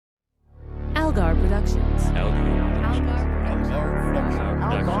Algar Productions.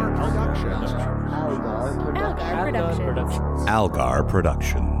 Algar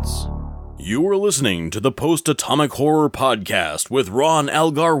Productions. You are listening to the Post-Atomic Horror Podcast with Ron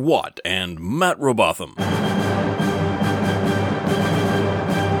Algar Watt and Matt Robotham.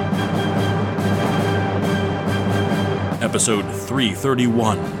 Episode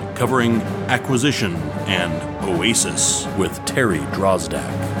 331, covering Acquisition and Oasis with Terry Drozdak.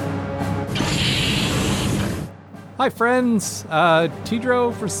 Hi friends,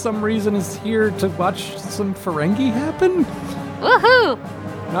 Tidro for some reason is here to watch some Ferengi happen? Woohoo!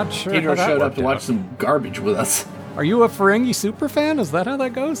 Not sure Pedro how that showed up worked to watch out. some garbage with us. Are you a Ferengi superfan? Is that how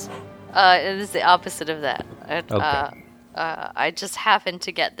that goes? It is the opposite of that. Okay. I just happened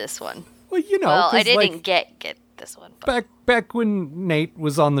to get this one. Well, you know, Well, I 'cause, didn't like, get this one. But back when Nate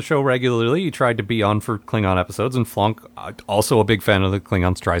was on the show regularly, he tried to be on for Klingon episodes, and Flonk, also a big fan of the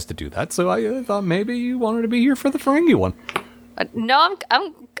Klingons, tries to do that. So I thought maybe you wanted to be here for the Ferengi one. no,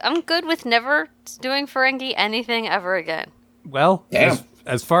 I'm good with never doing Ferengi anything ever again. Well, Damn.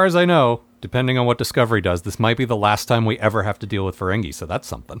 as far as I know, depending on what Discovery does, this might be the last time we ever have to deal with Ferengi, so that's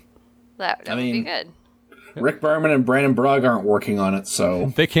something. That would be mean- good. Rick Berman and Brandon Bragg aren't working on it,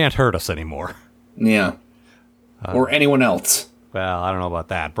 so They can't hurt us anymore. yeah. Or anyone else. Well, I don't know about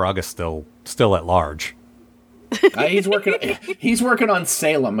that. Braga's still at large. He's working on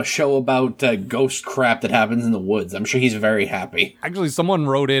Salem, a show about ghost crap that happens in the woods. I'm sure he's very happy. Actually, someone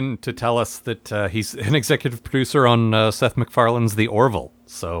wrote in to tell us that he's an executive producer on Seth MacFarlane's The Orville.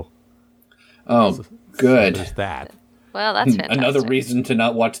 So Oh, good. there's that. Well, that's fantastic. Another reason to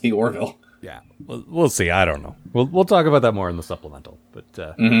not watch the Orville. Yeah, we'll see. I don't know. We'll talk about that more in the supplemental.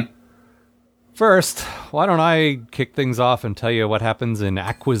 But first, why don't I kick things off and tell you what happens in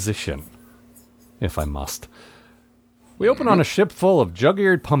Acquisition, if I must. We open on a ship full of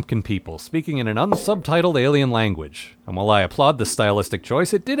jug-eared pumpkin people speaking in an unsubtitled alien language. And while I applaud this stylistic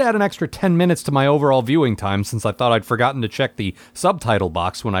choice, it did add an extra 10 minutes to my overall viewing time since I thought I'd forgotten to check the subtitle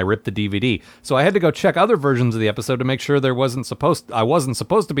box when I ripped the DVD. So I had to go check other versions of the episode to make sure I wasn't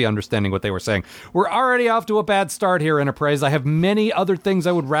supposed to be understanding what they were saying. We're already off to a bad start here, Enterprise. I have many other things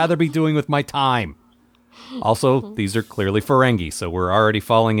I would rather be doing with my time. Also, these are clearly Ferengi, so we're already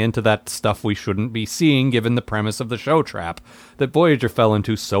falling into that stuff we shouldn't be seeing given the premise of the show trap that Voyager fell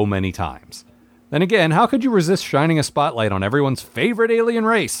into so many times. Then again, how could you resist shining a spotlight on everyone's favorite alien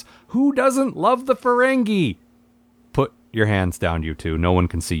race? Who doesn't love the Ferengi? Put your hands down, you two. No one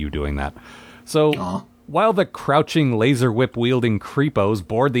can see you doing that. So, while the crouching laser whip-wielding creepos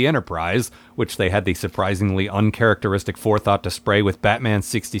board the Enterprise, which they had the surprisingly uncharacteristic forethought to spray with Batman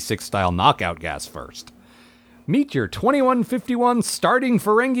 66-style knockout gas first. Meet your 2151 starting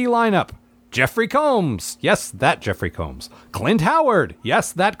Ferengi lineup. Jeffrey Combs. Yes, that Jeffrey Combs. Clint Howard.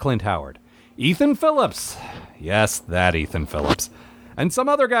 Yes, that Clint Howard. Ethan Phillips. Yes, that Ethan Phillips. And some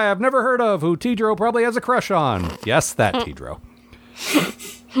other guy I've never heard of who Tidro probably has a crush on. Yes, that Tidro.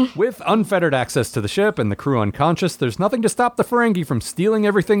 With unfettered access to the ship and the crew unconscious, there's nothing to stop the Ferengi from stealing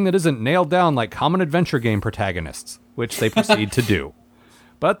everything that isn't nailed down like common adventure game protagonists, which they proceed to do.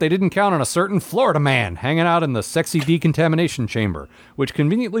 But they didn't count on a certain Florida man hanging out in the sexy decontamination chamber, which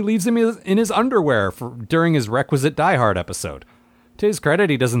conveniently leaves him in his underwear during his requisite Die Hard episode. To his credit,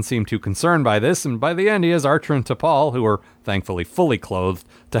 he doesn't seem too concerned by this, and by the end he has Archer and T'Pol, who are thankfully fully clothed,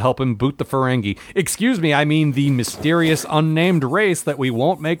 to help him boot the Ferengi. Excuse me, I mean the mysterious unnamed race that we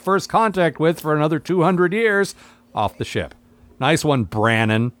won't make first contact with for another 200 years, off the ship. Nice one,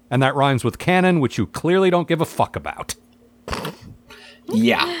 Brannon. And that rhymes with canon, which you clearly don't give a fuck about.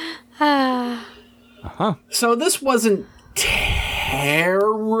 Yeah. So this wasn't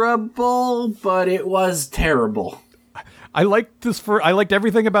terrible, but it was terrible. I liked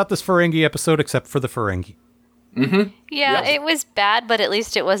everything about this Ferengi episode except for the Ferengi. Yeah, it was bad, but at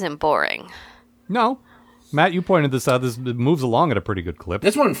least it wasn't boring. No. Matt, you pointed this out. This moves along at a pretty good clip.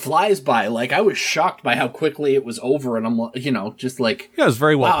 This one flies by. Like, I was shocked by how quickly it was over, and I'm, just like... Yeah, it was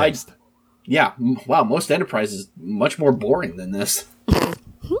very well paced. Wow, most Enterprise is much more boring than this.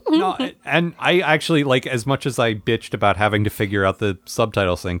 No, and I actually, like, as much as I bitched about having to figure out the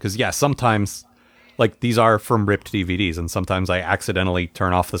subtitles thing, because, yeah, sometimes, like, these are from ripped DVDs, and sometimes I accidentally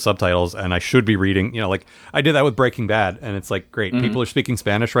turn off the subtitles, and I should be reading, like, I did that with Breaking Bad, and it's like, great, people are speaking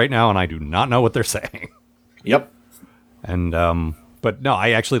Spanish right now, and I do not know what they're saying. Yep. And, but no,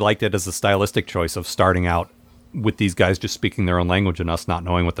 I actually liked it as a stylistic choice of starting out with these guys just speaking their own language and us not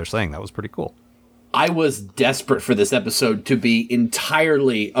knowing what they're saying. That was pretty cool. I was desperate for this episode to be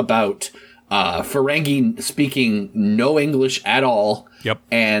entirely about Ferengi speaking no English at all. Yep.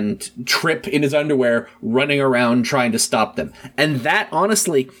 And Trip in his underwear running around trying to stop them. And that,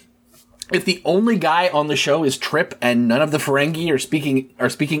 honestly, if the only guy on the show is Trip and none of the Ferengi are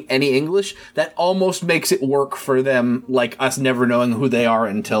speaking any English, that almost makes it work for them, like us never knowing who they are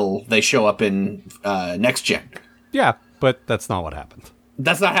until they show up in Next Gen. Yeah, but that's not what happened.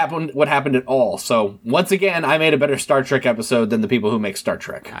 That's not what happened at all. So, once again, I made a better Star Trek episode than the people who make Star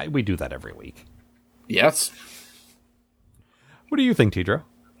Trek. We do that every week. Yes. What do you think, Tidro?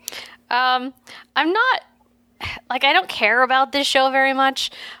 I'm not, like, I don't care about this show very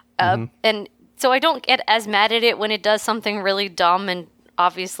much. And so I don't get as mad at it when it does something really dumb and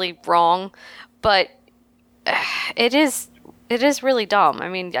obviously wrong. But it is really dumb. I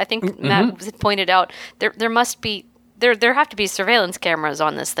mean, I think Matt pointed out there must be, there have to be surveillance cameras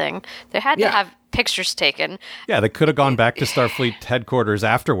on this thing. They had to have pictures taken. Yeah, they could have gone back to Starfleet headquarters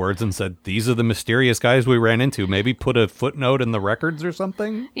afterwards and said, these are the mysterious guys we ran into. Maybe put a footnote in the records or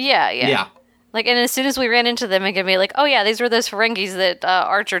something? Yeah. Like, and as soon as we ran into them, it could be like, oh yeah, these were those Ferengis that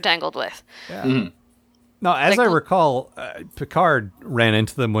Archer tangled with. Yeah. Mm-hmm. Now, as I recall, Picard ran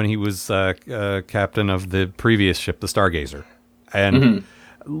into them when he was captain of the previous ship, the Stargazer. And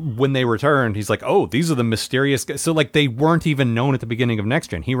when they returned, he's like, oh, these are the mysterious guys. So, like, they weren't even known at the beginning of Next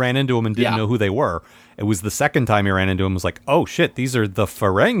Gen. He ran into them and didn't know who they were. It was the second time he ran into them, was like, oh, shit, these are the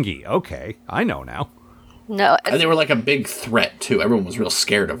Ferengi. Okay, I know now. No, and they were like a big threat, too. Everyone was real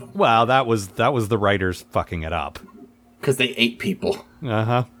scared of them. Well, that was the writers fucking it up. Because they ate people.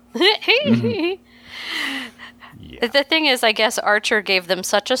 Uh-huh. Yeah. The thing is, I guess Archer gave them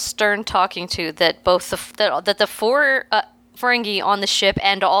such a stern talking to that both that the four Ferengi on the ship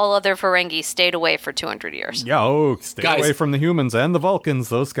and all other Ferengi stayed away for 200 years. Yeah, stay away from the humans and the Vulcans.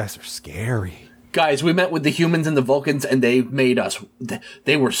 Those guys are scary. Guys, we met with the humans and the Vulcans, and they made us.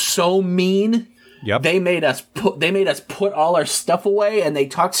 They were so mean. Yep. They made us put all our stuff away, and they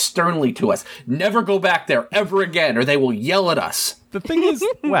talked sternly to us. Never go back there ever again, or they will yell at us. The thing is,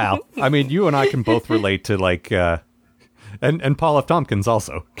 well, I mean, you and I can both relate to, like, and Paul F. Tompkins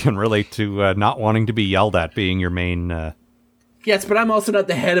also can relate to not wanting to be yelled at being your main... Yes, but I'm also not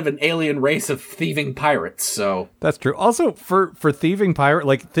the head of an alien race of thieving pirates, so... That's true. Also, for thieving pirate,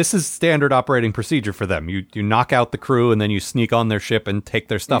 like, this is standard operating procedure for them. You knock out the crew, and then you sneak on their ship and take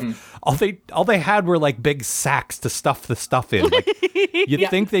their stuff. Mm-hmm. All they had were, like, big sacks to stuff the stuff in. Like,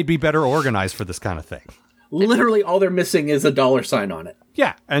 you'd think they'd be better organized for this kind of thing. Literally, all they're missing is a $sign on it.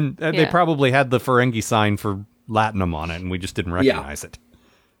 Yeah, and they probably had the Ferengi sign for Latinum on it, and we just didn't recognize it.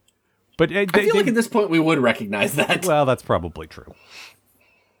 But I feel like at this point we would recognize that. Well, that's probably true.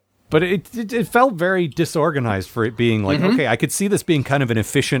 But it felt very disorganized for it being like, okay, I could see this being kind of an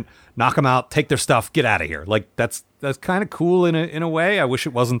efficient, knock them out, take their stuff, get out of here. Like, that's kind of cool in a way. I wish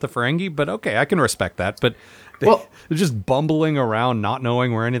it wasn't the Ferengi, but okay, I can respect that. But they're just bumbling around, not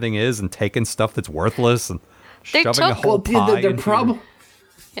knowing where anything is, and taking stuff that's worthless, and shoving a whole pie into your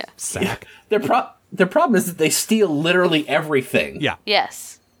sack. Their problem is that they steal literally everything. Yeah.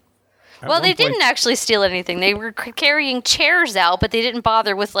 Yes. Well, they didn't actually steal anything. They were carrying chairs out, but they didn't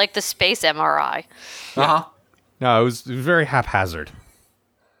bother with, like, the space MRI. Uh-huh. No, it was very haphazard.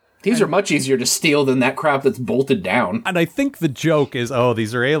 These are much easier to steal than that crap that's bolted down. And I think the joke is, oh,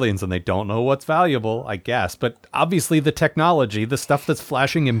 these are aliens and they don't know what's valuable, I guess. But obviously the technology, the stuff that's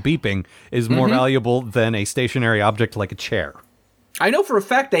flashing and beeping, is more valuable than a stationary object like a chair. I know for a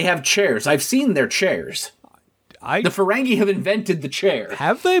fact they have chairs. I've seen their chairs. The Ferengi have invented the chair.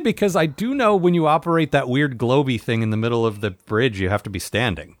 Have they? Because I do know when you operate that weird globy thing in the middle of the bridge, you have to be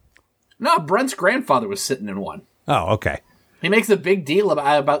standing. No, Brent's grandfather was sitting in one. Oh, okay. He makes a big deal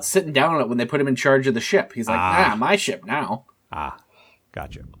about sitting down on it when they put him in charge of the ship. He's like, my ship now.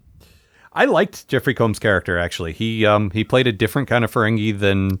 Gotcha. I liked Jeffrey Combs' character, actually. He played a different kind of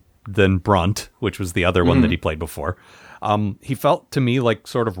Ferengi than Brunt, which was the other one that he played before. He felt to me like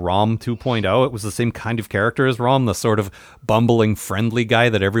sort of Rom 2.0. It was the same kind of character as Rom, the sort of bumbling, friendly guy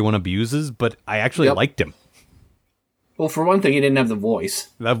that everyone abuses, but I actually liked him. Well, for one thing, he didn't have the voice.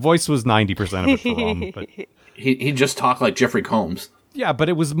 That voice was 90% of it for Rom. But he just talked like Jeffrey Combs. Yeah, but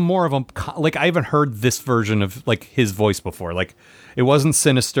it was more of a... Like, I haven't heard this version of, like, his voice before. Like, it wasn't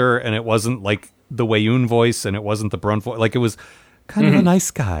sinister, and it wasn't, like, the Wayun voice, and it wasn't the Brunt voice. Like, it was... kind of a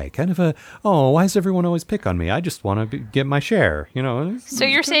nice guy, kind of a, why does everyone always pick on me? I just want to get my share, you know? So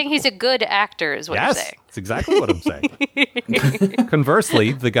you're saying he's a good actor is what you're saying? Yes, that's exactly what I'm saying.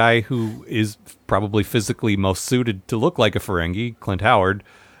 Conversely, the guy who is probably physically most suited to look like a Ferengi, Clint Howard,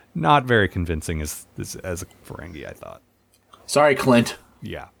 not very convincing as a Ferengi, I thought. Sorry, Clint.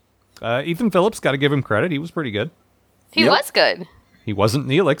 Yeah. Ethan Phillips, got to give him credit. He was pretty good. He was good. He wasn't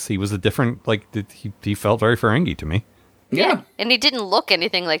Neelix. He was a different, like, he felt very Ferengi to me. Yeah. And he didn't look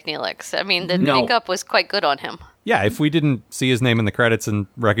anything like Neelix. I mean, the makeup was quite good on him. Yeah, if we didn't see his name in the credits and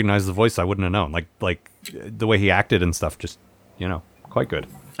recognize the voice, I wouldn't have known. Like the way he acted and stuff, just quite good.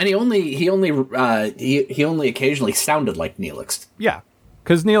 And he only occasionally sounded like Neelix. Yeah,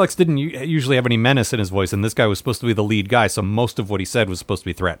 because Neelix didn't usually have any menace in his voice, and this guy was supposed to be the lead guy, so most of what he said was supposed to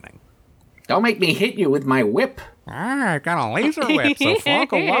be threatening. Don't make me hit you with my whip. I got a laser whip, so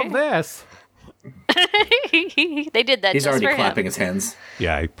Funk will love this. They did that. He's just already for clapping him. his hands.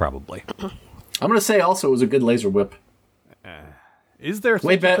 Yeah, probably. I'm going to say also it was a good laser whip. Is there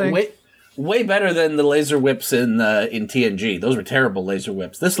Way such a thing? Way better than the laser whips in TNG. Those were terrible laser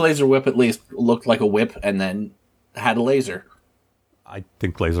whips. This laser whip at least looked like a whip and then had a laser. I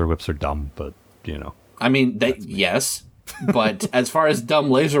think laser whips are dumb, but I mean, yes, but as far as dumb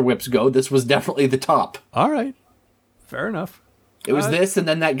laser whips go, this was definitely the top. All right, fair enough. It was this, and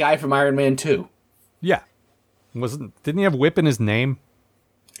then that guy from Iron Man 2. Yeah, didn't he have whip in his name?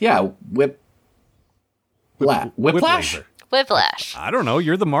 Yeah, Whiplash. laser. Whiplash. I don't know.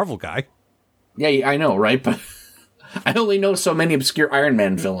 You're the Marvel guy. Yeah, I know, right? But I only know so many obscure Iron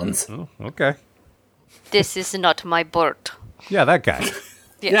Man villains. Oh, okay. This is not my bird. Yeah, that guy.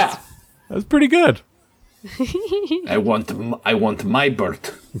 Yes. Yeah, That was pretty good. I want my bird.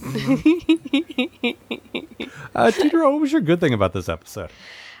 Tidro, what was your good thing about this episode?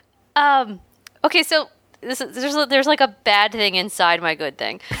 Okay, so there's like a bad thing inside my good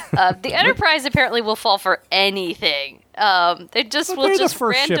thing. The Enterprise apparently will fall for anything. They just will They're just the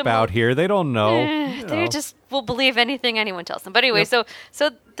first ship randomly out here. They don't know. They just will believe anything anyone tells them. But anyway,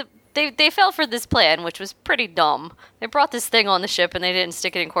 they fell for this plan, which was pretty dumb. They brought this thing on the ship and they didn't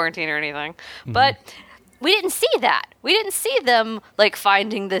stick it in quarantine or anything. Mm-hmm. But we didn't see that. We didn't see them like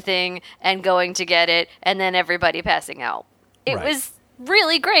finding the thing and going to get it and then everybody passing out. It was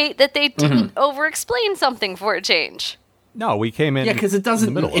really great that they didn't over-explain something for a change. No, we came in. Yeah, because it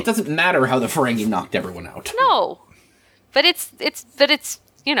doesn't matter how the Ferengi knocked everyone out. No, but it's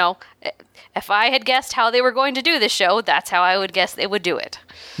if I had guessed how they were going to do this show, that's how I would guess they would do it.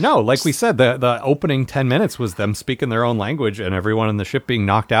 No, like we said, the opening 10 minutes was them speaking their own language and everyone in the ship being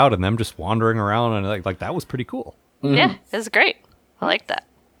knocked out and them just wandering around, and like that was pretty cool. Mm-hmm. Yeah, it was great. I like that.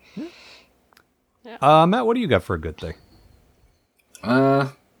 Matt, what do you got for a good thing? I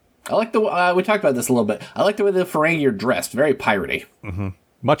like we talked about this a little bit. I like the way the Ferengi are dressed. Very piratey. Mm-hmm.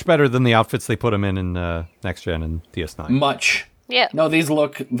 Much better than the outfits they put them in Next Gen and DS9. Much. Yeah. No, these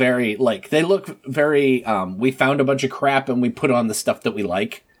look very, we found a bunch of crap and we put on the stuff that we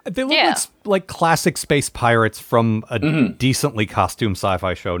like. They look like classic space pirates from a decently costumed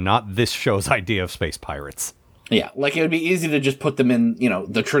sci-fi show, not this show's idea of space pirates. Yeah, like it would be easy to just put them in,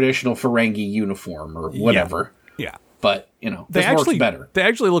 the traditional Ferengi uniform or whatever. Yeah. But, this works better. They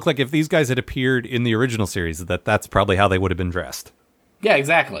actually look like if these guys had appeared in the original series, that's probably how they would have been dressed. Yeah,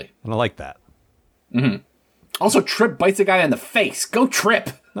 exactly. And I like that. Mm-hmm. Also, Trip bites a guy in the face. Go Trip!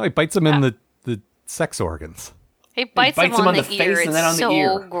 No, he bites him in the sex organs. He bites him on the ear. face and then on the ear.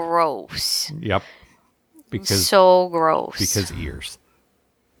 So gross. Yep. So gross. Because ears.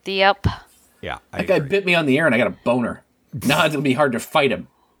 Yep. Yeah. That guy bit me on the ear and I got a boner. Now it's going to be hard to fight him.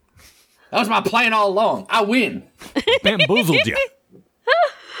 That was my plan all along. I win. Bamboozled you.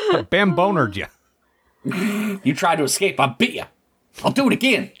 Bambonered you. You tried to escape. I bit you. I'll do it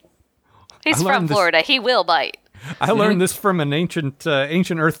again. He's from Florida. He will bite. I learned this from an ancient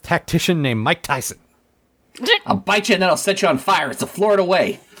Earth tactician named Mike Tyson. I'll bite you and then I'll set you on fire. It's the Florida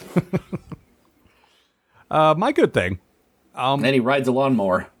way. My good thing. And then he rides a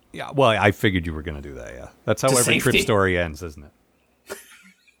lawnmower. Yeah, well, I figured you were going to do that, yeah. That's how every Trip story ends, isn't it?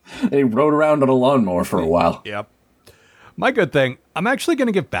 And he rode around on a lawnmower for a while. Yep. My good thing, I'm actually going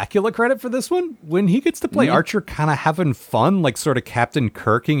to give Bakula credit for this one. When he gets to play Archer kind of having fun, like sort of Captain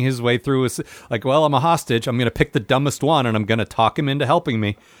Kirking his way through, like, well, I'm a hostage, I'm going to pick the dumbest one, and I'm going to talk him into helping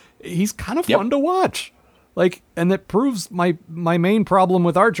me. He's kind of fun to watch. Like, and that proves my main problem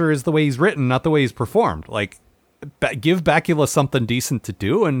with Archer is the way he's written, not the way he's performed. Like, give Bakula something decent to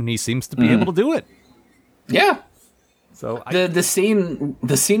do, and he seems to be able to do it. Yeah. So the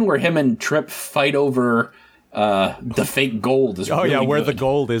scene where him and Trip fight over the fake gold is really where good. the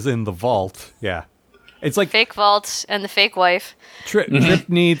gold is in the vault. Yeah, it's like fake vault and the fake wife. Trip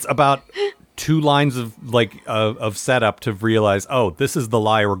needs about 2 lines of setup to realize, oh, this is the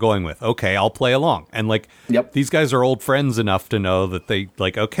lie we're going with. Okay, I'll play along. And these guys are old friends enough to know that they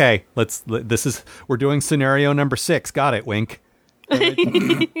okay, we're doing scenario number 6. Got it, wink.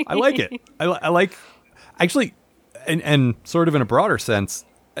 I like it. I like actually. And sort of in a broader sense,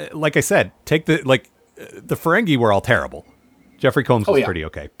 like I said, take the Ferengi were all terrible. Jeffrey Combs was pretty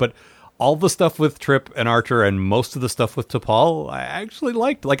okay. But all the stuff with Trip and Archer and most of the stuff with T'Pol, I actually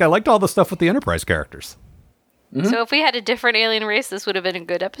liked. Like, I liked all the stuff with the Enterprise characters. So if we had a different alien race, this would have been a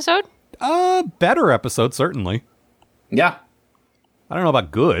good episode? Better episode, certainly. Yeah. I don't know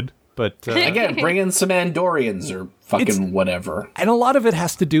about good, but... Again, bring in some Andorians or fucking whatever. And a lot of it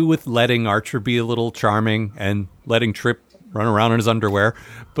has to do with letting Archer be a little charming and letting Trip run around in his underwear.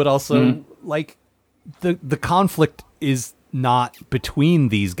 But also, like, the conflict is not between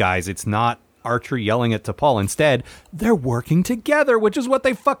these guys. It's not Archer yelling at T'Pol. Instead, they're working together, which is what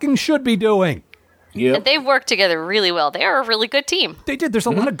they fucking should be doing. Yep. And they've worked together really well. They are a really good team. They did. There's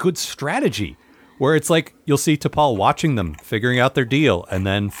a lot of good strategy where it's like you'll see T'Pol watching them, figuring out their deal, and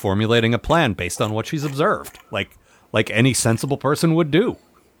then formulating a plan based on what she's observed, like any sensible person would do.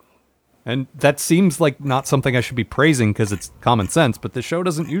 And that seems like not something I should be praising because it's common sense, but the show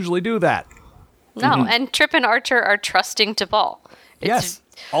doesn't usually do that. No, and Trip and Archer are trusting T'Pol. Yes.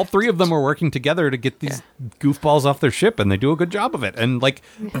 All three of them are working together to get these goofballs off their ship, and they do a good job of it. And, like,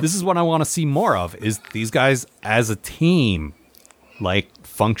 this is what I want to see more of, is these guys as a team, like,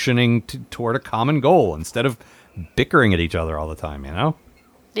 functioning toward a common goal instead of bickering at each other all the time, you know?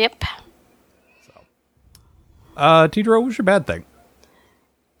 Yep. Tidro, what's your bad thing?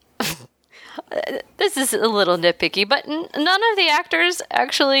 This is a little nitpicky, but none of the actors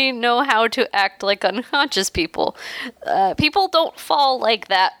actually know how to act like unconscious people. People don't fall like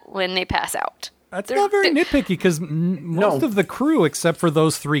that when they pass out. That's not very nitpicky, because most of the crew, except for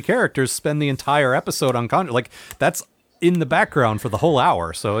those three characters, spend the entire episode unconscious. Like, that's in the background for the whole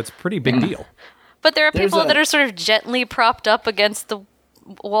hour, so it's a pretty big deal. But there are people that are sort of gently propped up against the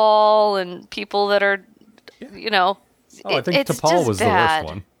wall, and people that are, you know... Oh, I think T'Pol was bad. the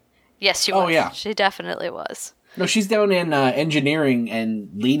worst one. Yes, she was. Oh, yeah. She definitely was. No, she's down in engineering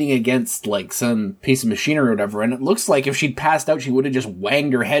and leaning against, like, some piece of machinery or whatever, and it looks like if she'd passed out, she would have just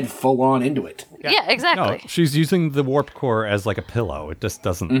wanged her head full on into it. Yeah, exactly. No, she's using the warp core as, like, a pillow. It just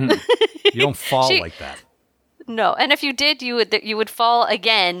doesn't... You don't fall like that. No, and if you did, you would fall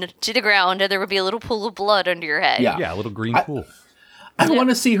again to the ground, and there would be a little pool of blood under your head. Yeah, a little green pool. I want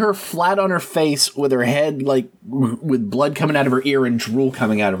to see her flat on her face with her head, like, with blood coming out of her ear and drool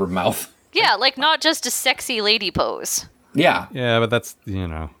coming out of her mouth. Yeah, like not just a sexy lady pose. Yeah. Yeah, but that's, you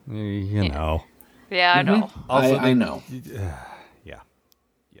know. Yeah, I know. Also, I know. Yeah.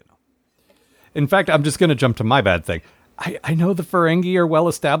 You know. In fact, I'm just going to jump to my bad thing. I know the Ferengi are well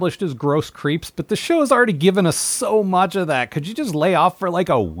established as gross creeps, but the show has already given us so much of that. Could you just lay off for like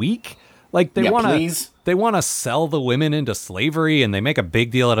a week? Like they want to sell the women into slavery, and they make a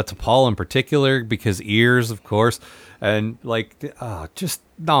big deal out of T'Pol in particular because ears, of course, and like just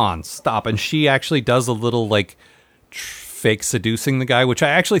non-stop. And she actually does a little like fake seducing the guy, which I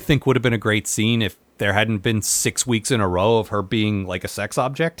actually think would have been a great scene if there hadn't been 6 weeks in a row of her being like a sex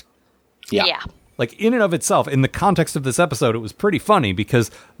object. Yeah. Like, in and of itself, in the context of this episode, it was pretty funny because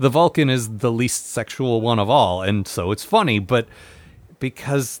the Vulcan is the least sexual one of all, and so it's funny, but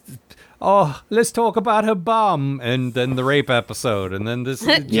because, let's talk about her bum, and then the rape episode, and then this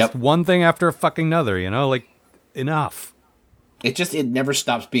is just one thing after a fucking another, you know? Like, enough. It never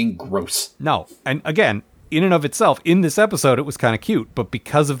stops being gross. No, and again, in and of itself, in this episode, it was kind of cute, but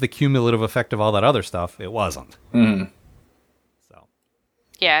because of the cumulative effect of all that other stuff, it wasn't. Mm. So.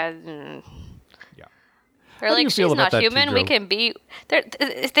 Yeah. Or like, she's not human, we can be...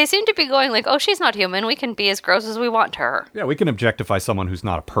 They seem to be going like, oh, she's not human, we can be as gross as we want to her. Yeah, we can objectify someone who's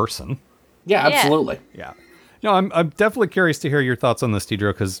not a person. Yeah, absolutely. Yeah. No, I'm definitely curious to hear your thoughts on this,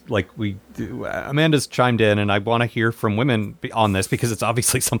 Tidro, because like Amanda's chimed in, and I want to hear from women on this because it's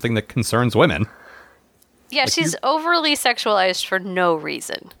obviously something that concerns women. Yeah, like she's overly sexualized for no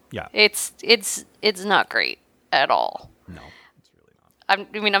reason. Yeah. It's not great at all. No, it's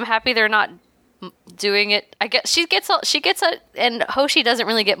really not. I'm happy they're not doing it. I guess she gets it, and Hoshi doesn't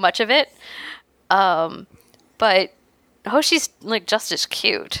really get much of it. But Hoshi's like just as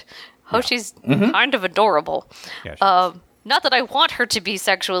cute. Hoshi's kind of adorable. Yeah, not that I want her to be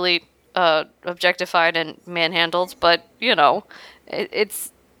sexually objectified and manhandled, but you know,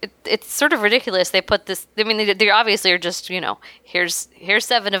 it's sort of ridiculous. They put this. I mean, they obviously are just, you know, here's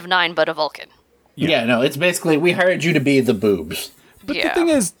 7 of 9, but a Vulcan. Yeah, no, it's basically we hired you to be the boobs. But the thing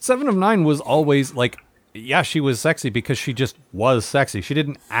is, 7 of 9 was always, like, yeah, she was sexy because she just was sexy. She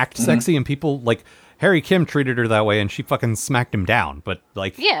didn't act sexy, and people, like, Harry Kim treated her that way, and she fucking smacked him down. But,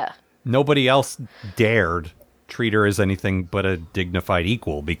 like, nobody else dared treat her as anything but a dignified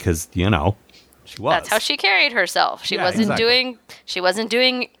equal because, you know, she was. That's how she carried herself. She wasn't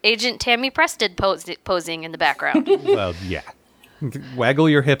doing Agent Tammy Preston posing in the background. Well, yeah. Waggle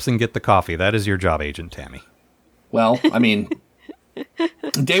your hips and get the coffee. That is your job, Agent Tammy. Well, I mean...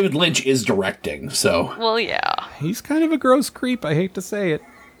 David Lynch is directing, so... Well, yeah. He's kind of a gross creep, I hate to say it.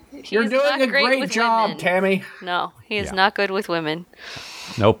 You're doing a great job, women. Tammy. No, he is not good with women.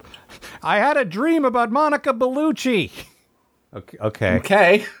 Nope. I had a dream about Monica Bellucci.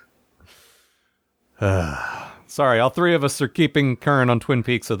 Okay. Sorry, all three of us are keeping current on Twin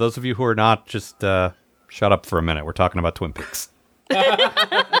Peaks, so those of you who are not, just shut up for a minute. We're talking about Twin Peaks. Matt,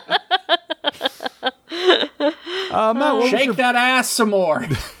 shake that ass some more.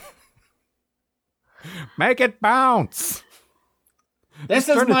 Make it bounce. This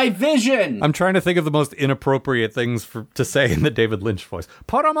is my vision. I'm trying to think of the most inappropriate things to say in the David Lynch voice.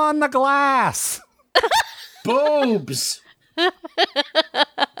 Put them on the glass. Boobs.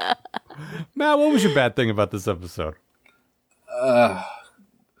 Matt, what was your bad thing about this episode?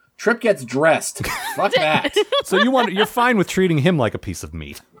 Trip gets dressed. Fuck that. So you're fine with treating him like a piece of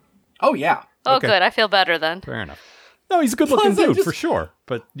meat. Oh, yeah. Oh, Okay. good. I feel better then. Fair enough. No, he's a good-looking Plus, dude, for sure.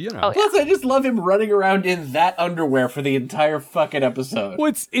 But, you know. Oh, yeah. Plus, I just love him running around in that underwear for the entire fucking episode. Well,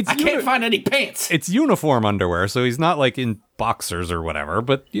 it's I can't find any pants. It's uniform underwear, so he's not, like, in boxers or whatever,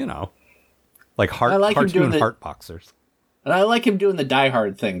 but, you know. Like cartoon heart boxers. And I like him doing the Die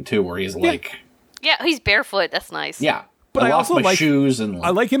Hard thing, too, where he's like... Yeah, he's barefoot. That's nice. Yeah. But I lost also my like shoes and...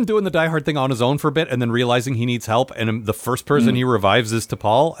 I like him doing the Die Hard thing on his own for a bit and then realizing he needs help, and the first person he revives is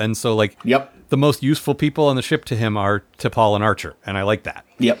T'Pol, and so, like... Yep. The most useful people on the ship to him are T'Pol and Archer, and I like that.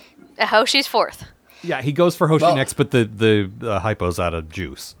 Yep. Hoshi's fourth. Yeah, he goes for Hoshi next, but the hypo's out of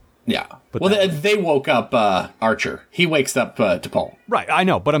juice. Yeah. But well, they woke up Archer. He wakes up T'Pol. Right, I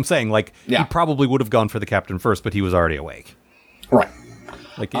know, but I'm saying, like, he Yeah. probably would have gone for the captain first, but he was already awake. Right.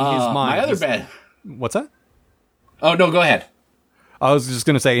 Like, in his mind... My other bad... What's that? Oh, no, go ahead. I was just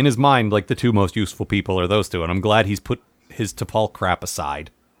going to say, in his mind, like, the two most useful people are those two, and I'm glad he's put his T'Pol crap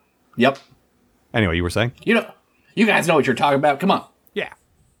aside. Yep. Anyway, you were saying? You guys know what you're talking about. Come on. Yeah.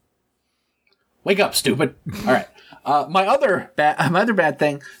 Wake up, stupid. All right. My other bad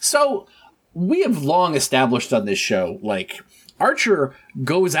thing. So we have long established on this show, like, Archer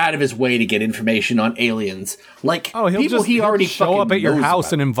goes out of his way to get information on aliens. Like, he'll already show up at your knows house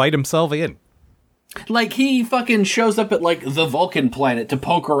about. and invite himself in. Like, he fucking shows up at, like, the Vulcan planet to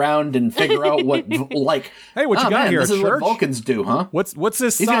poke around and figure out what, like... Hey, what you got here, this is church? what Vulcans do, huh? What's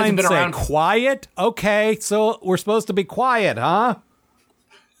this These guys have sign been say? around- Quiet? Okay, so we're supposed to be quiet, huh?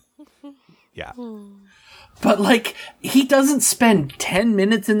 Yeah. But, like, he doesn't spend 10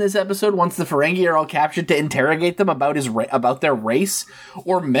 minutes in this episode once the Ferengi are all captured to interrogate them about about their race,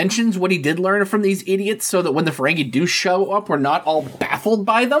 or mentions what he did learn from these idiots so that when the Ferengi do show up, we're not all baffled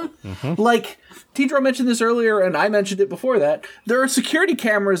by them. Like, Tidro mentioned this earlier, and I mentioned it before that. There are security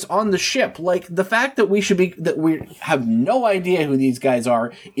cameras on the ship. Like, the fact that we have no idea who these guys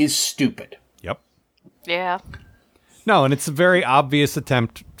are is stupid. Yep. Yeah. No, and it's a very obvious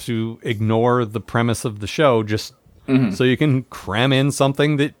attempt to ignore the premise of the show just so you can cram in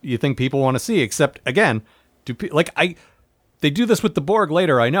something that you think people want to see. Except, again, they do this with the Borg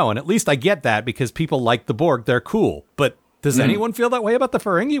later, I know, and at least I get that because people like the Borg. They're cool. But does anyone feel that way about the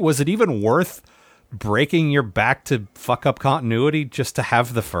Ferengi? Was it even worth breaking your back to fuck up continuity just to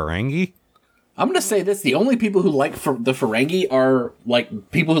have the Ferengi? I'm going to say this. The only people who like the Ferengi are,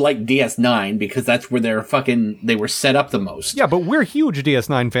 like, people who like DS9 because that's where they were set up the most. Yeah, but we're huge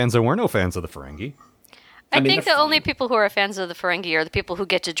DS9 fans and we're no fans of the Ferengi. I think the only people who are fans of the Ferengi are the people who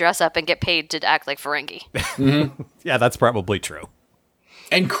get to dress up and get paid to act like Ferengi. Yeah, that's probably true.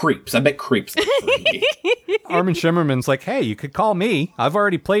 And creeps. I bet creeps like Ferengi. Armin Shimmerman's like, hey, you could call me. I've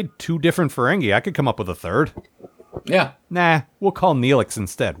already played 2 different Ferengi. I could come up with a third. Yeah. Nah, we'll call Neelix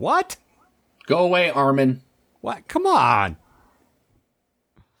instead. What? Go away, Armin. What? Come on.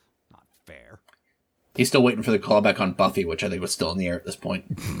 Not fair. He's still waiting for the callback on Buffy, which I think was still in the air at this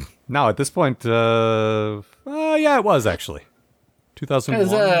point. No, at this point, yeah, it was actually. 2001.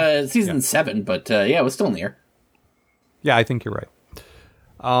 It was season 7, but yeah, it was still in the air. Yeah, I think you're right.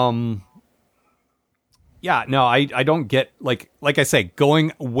 Yeah, no, I don't get, like I say,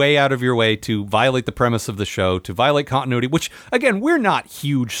 going way out of your way to violate the premise of the show, to violate continuity, which, again, we're not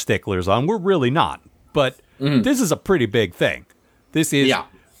huge sticklers on. We're really not. But this is a pretty big thing. This is,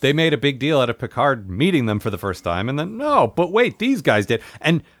 they made a big deal out of Picard meeting them for the first time, and then, no, but wait, these guys did.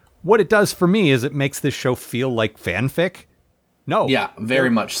 And what it does for me is it makes this show feel like fanfic. No. Yeah, very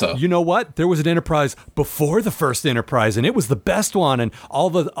much so. You know what? There was an Enterprise before the first Enterprise, and it was the best one, and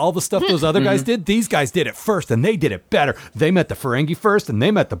all the stuff those other guys did, these guys did it first, and they did it better. They met the Ferengi first, and they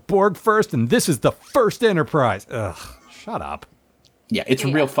met the Borg first, and this is the first Enterprise. Ugh, shut up. Yeah, it's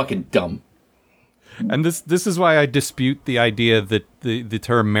real fucking dumb. And this is why I dispute the idea that the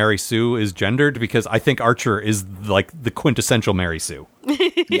term Mary Sue is gendered, because I think Archer is like the quintessential Mary Sue.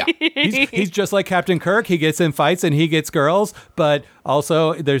 Yeah. He's just like Captain Kirk. He gets in fights and he gets girls, but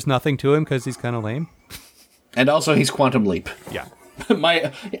also there's nothing to him because he's kind of lame. And also he's Quantum Leap. Yeah.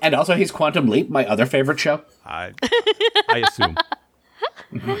 He's Quantum Leap, my other favorite show. I assume.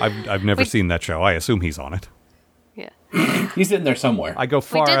 I've never seen that show. I assume he's on it. Yeah. He's in there somewhere. I go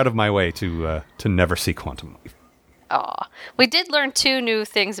far out of my way to never see Quantum Leap. Aw. We did learn 2 new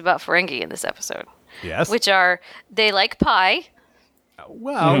things about Ferengi in this episode. Yes. Which are, they like pie.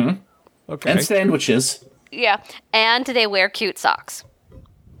 Well, okay. And sandwiches. Yeah. And they wear cute socks.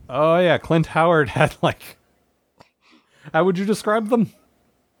 Oh, yeah. Clint Howard had, like... How would you describe them?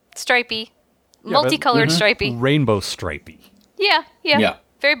 Stripey. Multicolored stripey. Rainbow stripey. Yeah.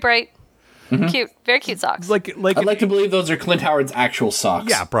 Very bright. Cute. Very cute socks. Like I'd like to believe those are Clint Howard's actual socks.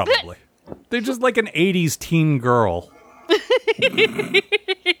 Yeah, probably. They're just like an 80s teen girl. No,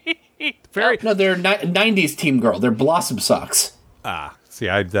 they're 90s team girl. They're Blossom socks. See,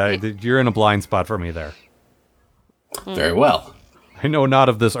 you're in a blind spot for me there. Very well. I know not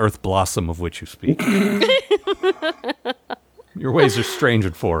of this earth blossom of which you speak. Your ways are strange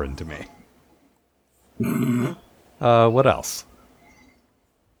and foreign to me. What else?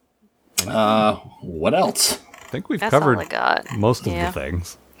 What else? I think we've That's covered all I got. most of the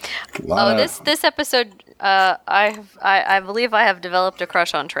things. This episode, I believe I have developed a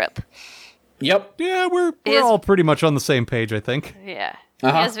crush on Trip. Yep. Yeah, we're all pretty much on the same page, I think. Yeah. He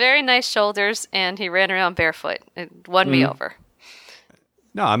has very nice shoulders, and he ran around barefoot. It won me over.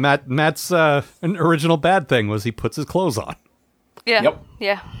 No, Matt's an original bad thing was he puts his clothes on. Yeah. Yep.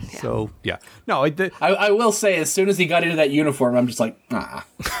 Yeah. So, yeah. No, I will say, as soon as he got into that uniform, I'm just like,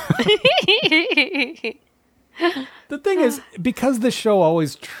 The thing is, because the show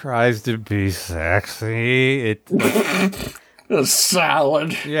always tries to be sexy, a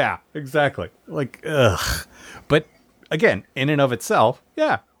salad. Yeah, exactly. Like, ugh. But, again, in and of itself,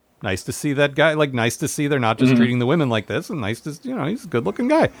 yeah, nice to see that guy. Like, nice to see they're not just treating the women like this, and nice to, he's a good-looking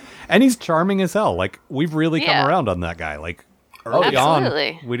guy. And he's charming as hell. Like, we've really come around on that guy. Like, early on,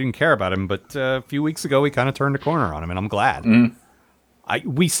 we didn't care about him, but a few weeks ago, we kind of turned a corner on him, and I'm glad.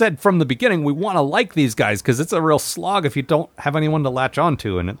 We said from the beginning, we want to like these guys, because it's a real slog if you don't have anyone to latch on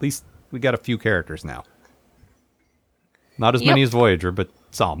to, and at least we got a few characters now. Not as many as Voyager, but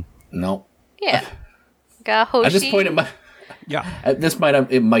some. No. Yeah. Got Hoshi. At this point,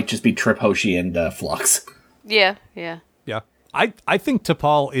 it might just be Trip, Hoshi, and Flux. Yeah. I think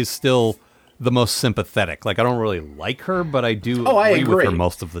T'Pol is still the most sympathetic. Like, I don't really like her, but I do agree with her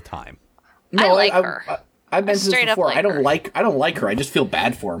most of the time. No, I like her. I've mentioned this before. Like I don't like her. I just feel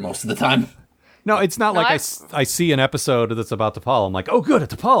bad for her most of the time. No, it's not like I see an episode that's about T'Pol. I'm like, oh, good, a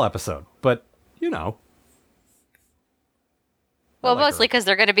T'Pol episode. But, Well, mostly because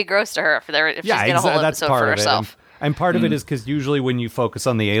they're going to be gross to her if she's getting a whole episode for herself. And part of it is because usually when you focus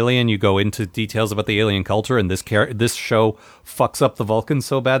on the alien, you go into details about the alien culture, and this show fucks up the Vulcans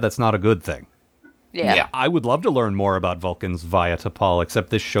so bad that's not a good thing. Yeah. I would love to learn more about Vulcans via T'Pol, except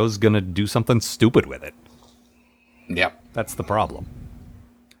this show's going to do something stupid with it. Yep. That's the problem.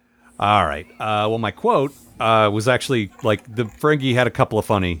 All right. Well, my quote was actually, like, the Ferengi had a couple of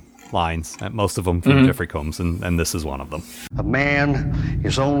funny lines, most of them from Jeffrey Combs, and this is one of them. A man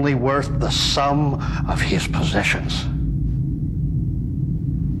is only worth the sum of his possessions.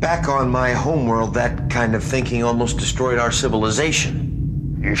 Back on my homeworld, that kind of thinking almost destroyed our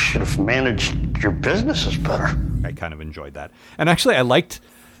civilization. You should have managed your businesses better. I kind of enjoyed that. And actually, I liked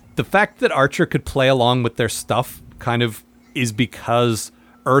the fact that Archer could play along with their stuff kind of is because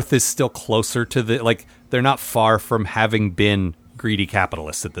Earth is still closer to they're not far from having been greedy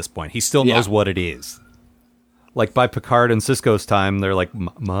capitalists at this point. He still knows what it is. Like by Picard and Sisko's time, they're like,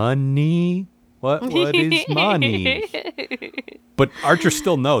 money? What is money? But Archer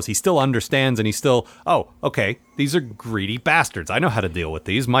still knows. He still understands, and he's still, okay, these are greedy bastards. I know how to deal with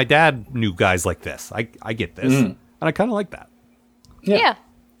these. My dad knew guys like this. I get this. And I kind of like that. Yeah.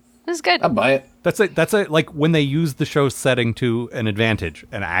 This is good. I'll buy it. That's like when they use the show's setting to an advantage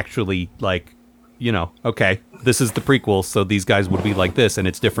and actually, like, okay, this is the prequel, so these guys would be like this, and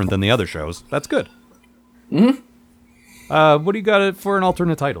it's different than the other shows. That's good. What do you got for an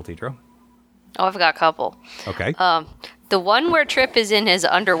alternate title, Tidro? Oh, I've got a couple. Okay. The one where Trip is in his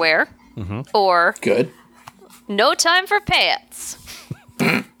underwear, or Good. No Time for Pants,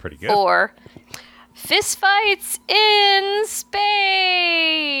 Pretty good. or Fistfights in Space.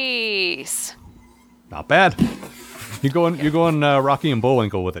 Not bad. You're going Rocky and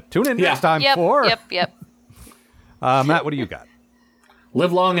Bullwinkle with it. Tune in next time for... Yep. Matt, what do you got?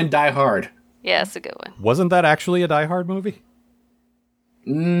 Live long and die hard. Yeah, it's a good one. Wasn't that actually a Die Hard movie?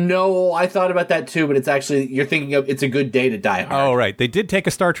 No, I thought about that too, but it's actually, you're thinking of It's a Good Day to Die Hard. Oh, right. They did take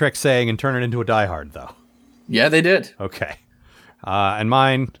a Star Trek saying and turn it into a Die Hard, though. Yeah, they did. Okay. And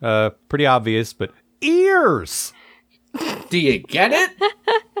mine, pretty obvious, but ears! Do you get it?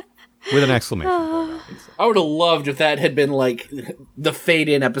 With an exclamation point. I would have loved if that had been like the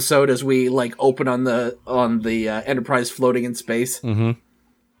fade-in episode as we like open on the Enterprise floating in space. Mm-hmm.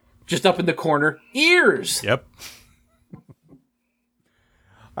 Just up in the corner. Ears! Yep.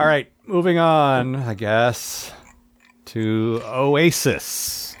 All right, moving on, I guess, to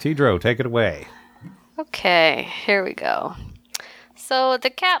Oasis. Tidro, take it away. Okay, here we go. So the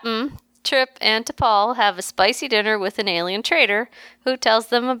captain, Trip, and T'Pol have a spicy dinner with an alien trader who tells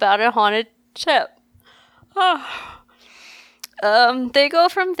them about a haunted ship. They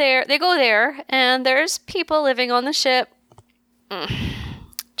go there, and there's people living on the ship.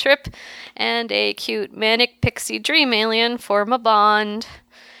 Trip and a cute manic pixie dream alien form a bond.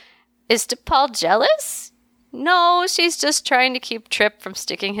 Is T'Pol jealous? No, she's just trying to keep Trip from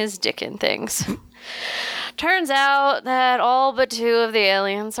sticking his dick in things. Turns out that all but 2 of the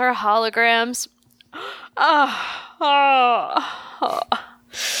aliens are holograms.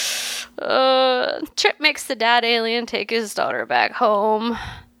 Trip makes the dad alien take his daughter back home.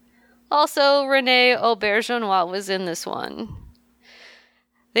 Also, Renee Auberjonois was in this one.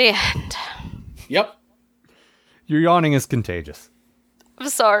 The end. Yep. Your yawning is contagious. I'm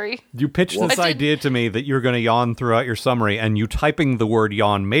sorry. You pitched this idea to me that you're going to yawn throughout your summary, and you typing the word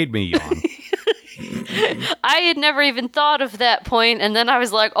yawn made me yawn. I had never even thought of that point, and then I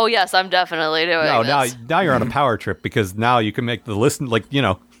was like, oh yes, I'm definitely doing this. Now you're on a power trip, because now you can make the listen,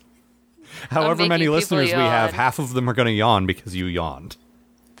 however many listeners we have, half of them are going to yawn because you yawned.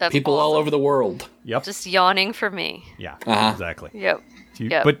 That's People all awesome. over the world. Yep. Just yawning for me. Yeah, exactly. Yep.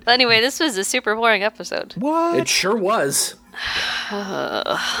 Yep. But anyway, this was a super boring episode. what? It sure was.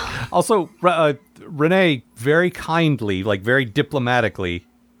 Also, Renee very kindly, very diplomatically,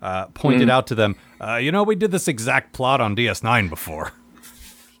 pointed out to them, we did this exact plot on DS9 before.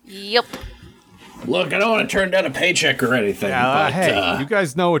 Yep. Look, I don't want to turn down a paycheck or anything. But, hey, you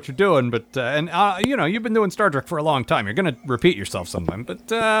guys know what you're doing, but, you've been doing Star Trek for a long time. You're going to repeat yourself sometime,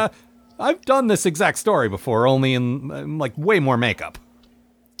 but, I've done this exact story before, only in, way more makeup.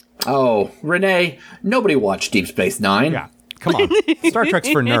 Oh, Renee, nobody watched Deep Space Nine. Yeah, come on. Star Trek's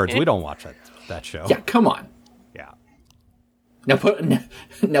for nerds. We don't watch that show. Yeah, come on. Yeah.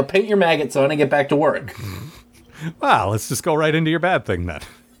 Now paint your maggots on and get back to work. Well, let's just go right into your bad thing then.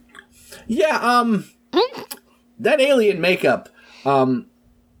 Yeah, that alien makeup.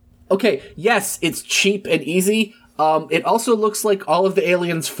 Okay, yes, it's cheap and easy. It also looks like all of the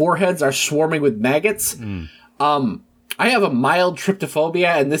aliens' foreheads are swarming with maggots. I have a mild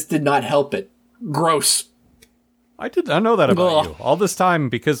tryptophobia, and this did not help it. Gross. I know that about you all this time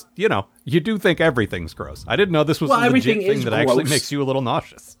because, you do think everything's gross. I didn't know this was a legit thing that actually makes you a little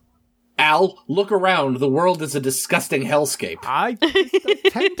nauseous. Al, look around. The world is a disgusting hellscape. I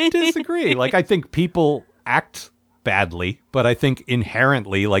tend to disagree. I think people act badly, but I think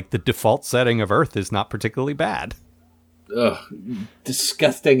inherently, the default setting of Earth is not particularly bad. Ugh,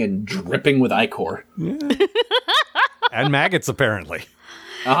 disgusting and dripping with ichor. Yeah. And maggots, apparently.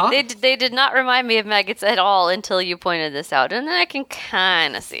 Uh-huh. They did not remind me of maggots at all until you pointed this out, and then I can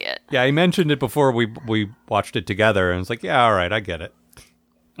kind of see it. Yeah, he mentioned it before we watched it together, and it's like, yeah, all right, I get it.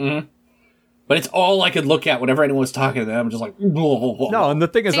 Mm-hmm. But it's all I could look at whenever anyone was talking to them. I'm just like, blah, blah, blah. No, and the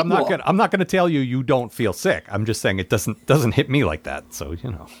thing is, I'm not gonna tell you don't feel sick. I'm just saying it doesn't hit me like that. So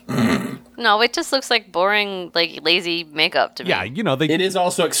No, it just looks like boring, lazy makeup to me. Yeah, it is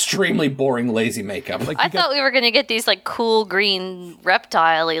also extremely boring, lazy makeup. I thought we were gonna get these cool green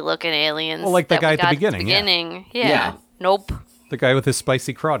reptile-y looking aliens. Well, the guy at the beginning. Yeah. Nope. The guy with his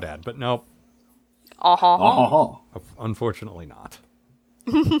spicy crawdad, but nope. Unfortunately not.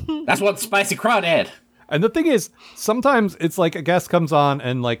 That's what spicy crawdad. And the thing is, sometimes it's a guest comes on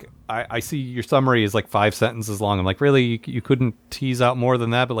and I see your summary is 5 sentences long. I'm like, really? You couldn't tease out more than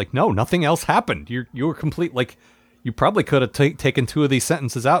that? But no, nothing else happened. You were complete. You probably could have taken 2 of these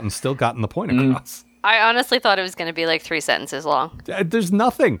sentences out and still gotten the point across. I honestly thought it was going to be 3 sentences long. There's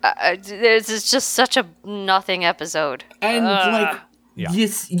nothing. It's just such a nothing episode. And yeah.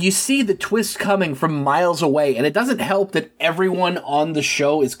 You see the twist coming from miles away, and it doesn't help that everyone on the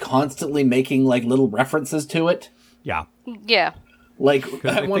show is constantly making little references to it. Yeah. Yeah.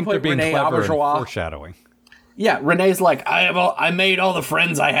 At one point, Renee Auberjonois, foreshadowing. Yeah, Renee's I made all the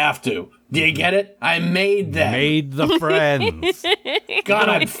friends I have to. Do you get it? I made them. Made the friends. God,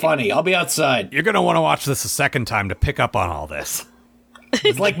 I'm funny. I'll be outside. You're gonna want to watch this a second time to pick up on all this.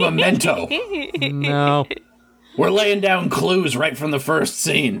 It's like Memento. No. We're laying down clues right from the first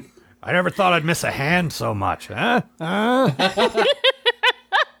scene. I never thought I'd miss a hand so much, huh? No,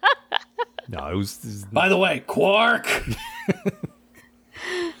 it was... By the way, Quark.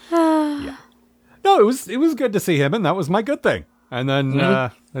 Yeah. No, it was good to see him, and that was my good thing. And then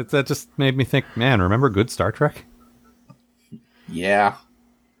that just made me think, man, remember good Star Trek? Yeah.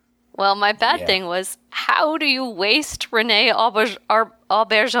 Well, my bad thing was, how do you waste Rene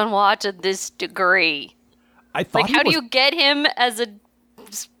Auberjonois to this degree? I thought Like, how do you get him as a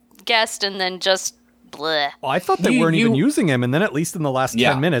guest and then just bleh? Well, I thought they weren't even using him, and then at least in the last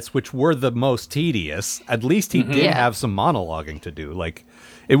 10 minutes, which were the most tedious, at least he did have some monologuing to do. Like,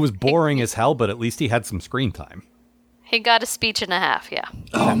 it was boring as hell, but at least he had some screen time. He got a speech and a half, yeah.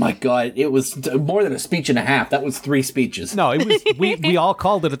 Oh my god, it was more than a speech and a half. That was 3 speeches. No, it was we all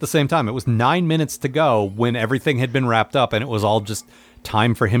called it at the same time. It was 9 minutes to go when everything had been wrapped up, and it was all just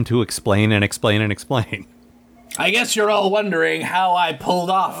time for him to explain and explain and explain. I guess you're all wondering how I pulled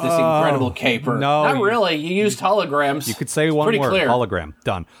off this incredible caper. No, Not really. You used holograms. You could say one word, clear. hologram.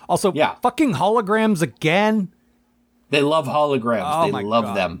 Done. Also, fucking holograms again. They love holograms. Oh, they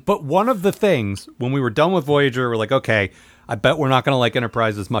love them. But one of the things, when we were done with Voyager, we're like, okay, I bet we're not going to like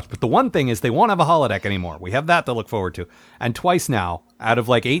Enterprise as much. But the one thing is they won't have a holodeck anymore. We have that to look forward to. And twice now, out of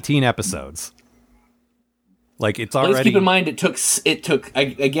like 18 episodes. Like, it's already... Let's keep in mind, it took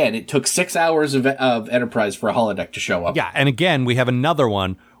 6 hours of Enterprise for a holodeck to show up. Yeah, and again, we have another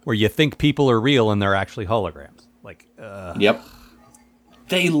one where you think people are real and they're actually holograms. Like, Yep.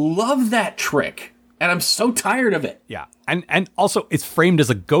 They love that trick. And I'm so tired of it. Yeah. And also, it's framed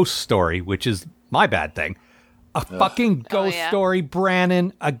as a ghost story, which is my bad thing. A fucking ghost story,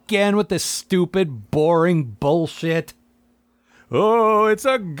 Brannon. Again with this stupid, boring bullshit. Oh, it's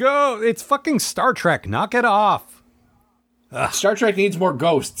a ghost. It's fucking Star Trek. Knock it off. Star Trek needs more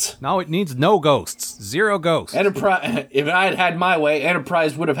ghosts. No, it needs no ghosts. 0 ghosts. Enterprise. If I had had my way,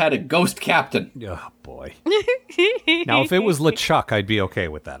 Enterprise would have had a ghost captain. Oh, boy. Now, if it was LeChuck, I'd be okay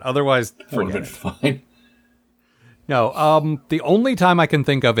with that. Otherwise, forget it. Fine. No, the only time I can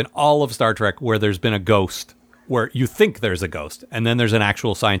think of in all of Star Trek where there's been a ghost, where you think there's a ghost, and then there's an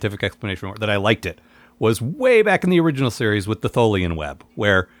actual scientific explanation that I liked it, was way back in the original series with the Tholian web,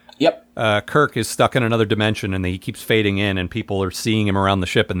 where Kirk is stuck in another dimension and he keeps fading in and people are seeing him around the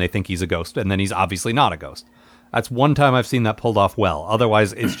ship and they think he's a ghost, and then he's obviously not a ghost. That's one time I've seen that pulled off well.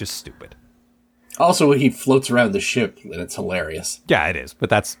 Otherwise, it's just stupid. Also, he floats around the ship and it's hilarious. Yeah, it is, but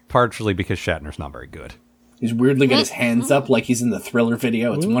that's partially because Shatner's not very good. He's weirdly got his hands up like he's in the Thriller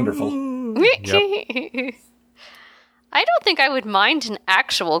video. It's wonderful. Yep. I don't think I would mind an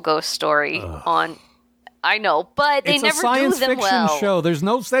actual ghost story on... I know, but they never do them well. It's a science fiction show. There's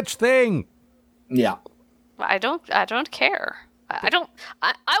no such thing. Yeah. I don't care.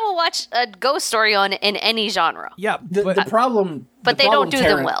 I will watch a ghost story in any genre. Yeah, the problem... But they don't do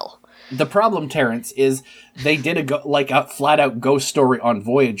them well. The problem, Terrence, is they did a flat-out ghost story on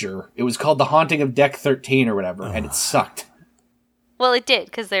Voyager. It was called The Haunting of Deck 13 or whatever, and it sucked. Well, it did,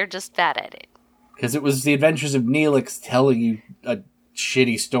 because they're just bad at it. Because it was the adventures of Neelix telling you a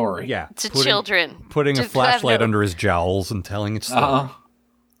shitty story. Yeah. To children. Putting a flashlight under his jowls and telling it story.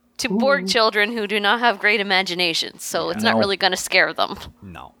 To Borg children who do not have great imaginations, so it's not really going to scare them.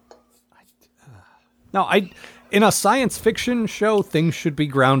 No. In a science fiction show, things should be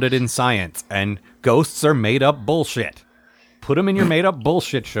grounded in science, and ghosts are made-up bullshit. Put them in your made-up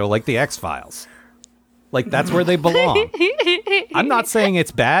bullshit show like The X-Files. Like, that's where they belong. I'm not saying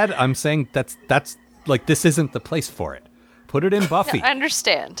it's bad. I'm saying that's like, this isn't the place for it. Put it in Buffy. Yeah, I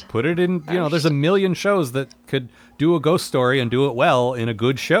understand. Put it in, there's a million shows that could do a ghost story and do it well in a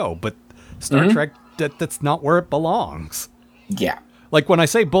good show, but Star Trek, that's not where it belongs. Yeah. Like, when I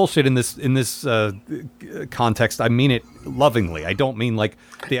say bullshit in this context, I mean it lovingly. I don't mean like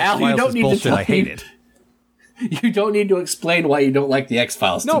the X-Files is bullshit. I hate it. You don't need to explain why you don't like the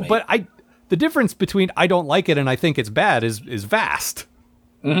X-Files. No, but the difference between I don't like it and I think it's bad is vast.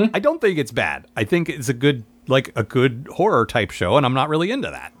 I don't think it's bad. I think it's a good horror type show, and I'm not really into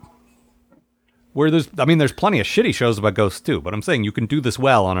that. Where there's plenty of shitty shows about ghosts too, but I'm saying you can do this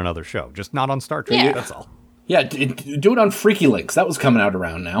well on another show, just not on Star Trek. Yeah. That's all. Yeah, do it on Freaky Links. That was coming out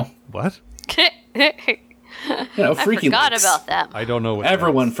around now. What? Freaky I forgot Links. about that. I don't know what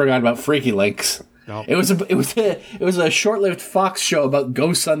everyone forgot about Freaky Links. No. It was a short-lived Fox show about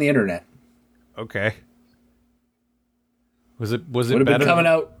ghosts on the internet. Okay. Was it Would have better? Been coming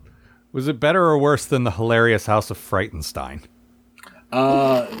out. Was it better or worse than the hilarious House of Frightenstein?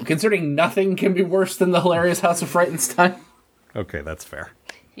 Considering nothing can be worse than the hilarious House of Frightenstein. Okay, that's fair.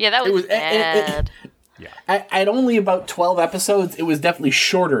 Yeah, that was bad. At only about 12 episodes, it was definitely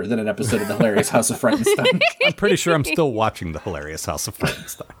shorter than an episode of The Hilarious House of Frankenstein. I'm pretty sure I'm still watching The Hilarious House of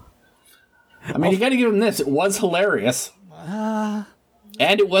Frankenstein. I mean, you gotta give him this. It was hilarious. And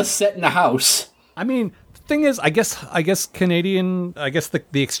it was set in a house. I mean, the thing is, I guess Canadian,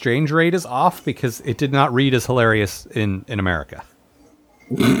 the exchange rate is off because it did not read as hilarious in America.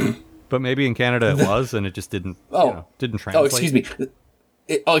 But maybe in Canada it was, and it just didn't translate. Oh,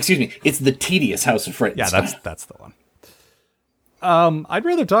 excuse me. It's The Tedious House of Frankenstein. Yeah, that's the one. I'd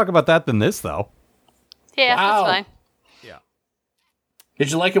rather talk about that than this, though. Yeah, Wow. that's fine. Yeah.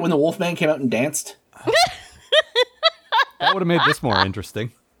 Did you like it when the Wolfman came out and danced? That would have made this more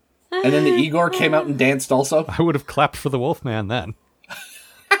interesting. And then the Igor came out and danced also? I would have clapped for the Wolfman then.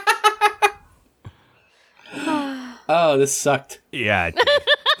 Oh, this sucked. Yeah, it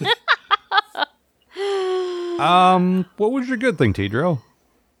did. What was your good thing, Tidro?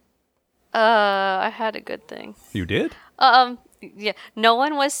 I had a good thing. You did? Yeah, no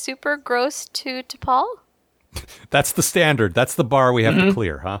one was super gross to Paul. That's the standard. That's the bar we have to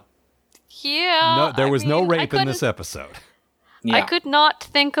clear, huh? Yeah. No, there was no I rape in couldn't- this episode. Yeah. I could not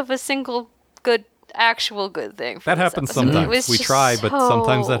think of a single actual good thing. For That this happens episode. It sometimes. was We just try, but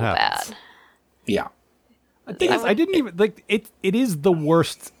sometimes that so happens. bad. Yeah. The thing is, I didn't even like it. It is the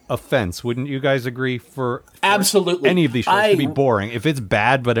worst offense, wouldn't you guys agree? For Absolutely. any of these shows to be boring, if it's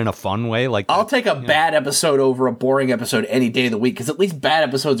bad but in a fun way, like I'll take a bad episode over a boring episode any day of the week, because at least bad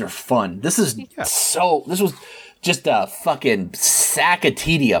episodes are fun. This was just a fucking sack of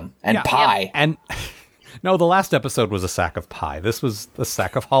tedium and pie. And no, the last episode was a sack of pie. This was a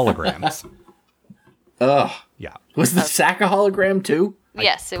sack of holograms. Ugh. Yeah, Was the sack a hologram too?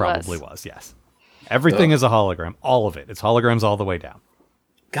 Yes, it probably was. was. Yes, everything is a hologram. All of it. It's holograms all the way down.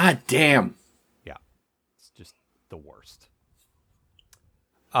 God damn. Yeah, it's just the worst.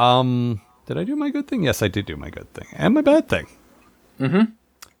 Did I do my good thing? Yes, I did do my good thing and my bad thing. Mm-hmm.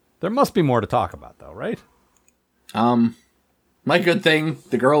 There must be more to talk about, though, right? My good thing,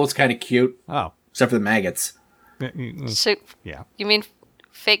 the girl was kind of cute, Oh, except for the maggots. So, yeah. you mean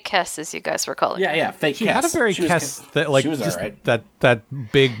fake Kess, as you guys were calling? Yeah, fake She Cass. had a very She was Kess, like she was just alright.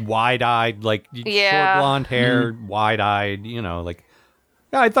 that big wide-eyed, like short Yeah. blonde hair, wide-eyed. Like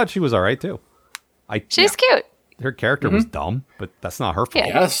I thought she was all right too. She's cute, Her character was dumb, but that's not her fault.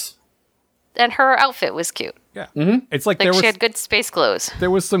 Yeah. Yes. and her outfit was cute. Yeah, it's like, Like she had good space clothes. there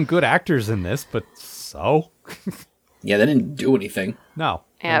was some good actors in this, but so Yeah, they didn't do anything. no.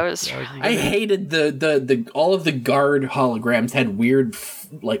 Yeah, it was. I hated the all of the guard holograms had weird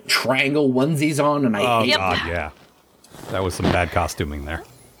like triangle onesies on, and I Oh hate Yep. god, yeah, that was some bad costuming there.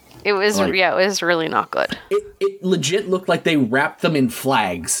 It was. Like- Yeah, it was really not good. it legit looked like they wrapped them in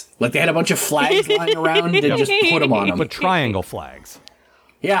flags. Like they had a bunch of flags lying around and just put them on them. But triangle flags,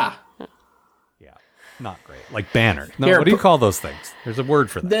 Yeah. yeah, not great. Like banner. No, Here, what do you call those things? There's a word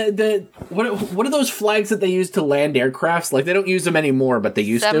for that. What are those flags that they use to land aircrafts? Like they don't use them anymore, but they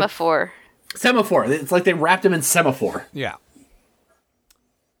used Semaphore. to. Semaphore. It's like they wrapped them in semaphore. Yeah.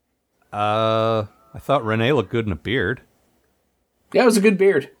 I thought Renee looked good in a beard. Yeah, it was a good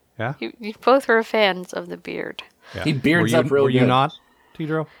beard. Yeah. You both were fans of the beard. Yeah. He beards were you, up real Were you good. not,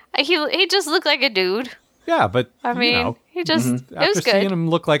 Tidro? He just looked like a dude. Yeah, but I mean, he just it after was seeing good. him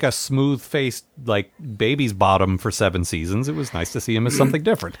look like a smooth-faced, like baby's bottom for 7 seasons, it was nice to see him as something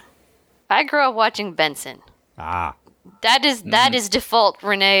different. I grew up watching Benson. Ah, That is default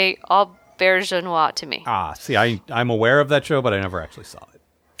Renee Aubergenois to me. see, I'm aware of that show, but I never actually saw it.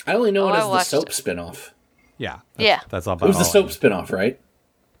 I only know Oh, it I as the watched soap it. spinoff. Yeah, Yeah. that's all It about. was the all I soap know. spinoff, right?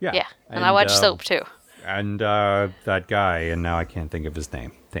 Yeah, and I watched Soap too. And that guy, and now I can't think of his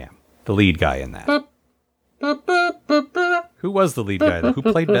name. Damn, the lead guy in that. Who was the lead guy? Who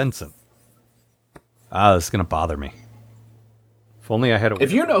played Benson? This is gonna bother me. If only I had a.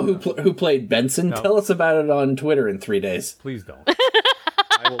 If you know who played Benson, tell us about it on Twitter in 3 days. Please don't.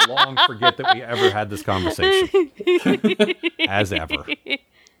 I will long forget that we ever had this conversation. As ever.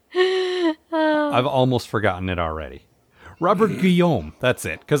 I've almost forgotten it already. Robert Guillaume, that's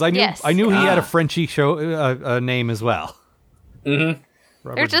it. Because I knew he had a Frenchy show name as well.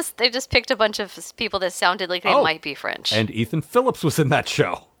 They just picked a bunch of people that sounded like they might be French. And Ethan Phillips was in that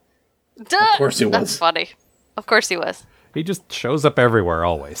show. Duh! Of course he was. That's funny. Of course he was. He just shows up everywhere,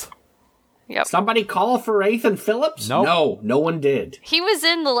 always. Yep. Somebody call for Ethan Phillips? Nope. No one did. He was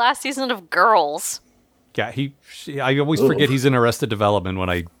in the last season of Girls. Yeah, I always forget he's in Arrested Development when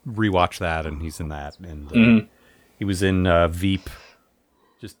I rewatch that, and he's in that. And he was in Veep.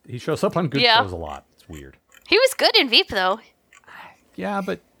 He shows up on good shows a lot. It's weird. He was good in Veep though. Yeah,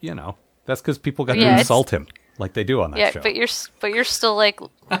 but, that's because people got to Yeah, insult him. like they do on that Yeah, show. but you're still like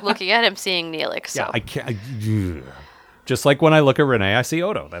looking at him seeing Neelix. So. Yeah, I can't. Just like when I look at Renee, I see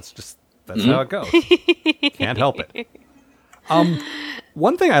Odo. That's how it goes. Can't help it.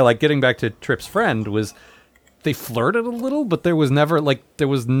 One thing I like, getting back to Trip's friend, was they flirted a little, but there was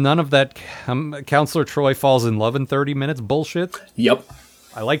none of that Counselor Troy falls in love in 30 minutes bullshit. Yep.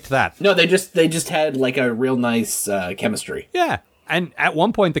 I liked that. No, they just had like a real nice chemistry. Yeah. And at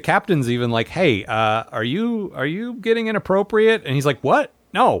one point, the captain's even like, "Hey, are you getting inappropriate?" And he's like, "What?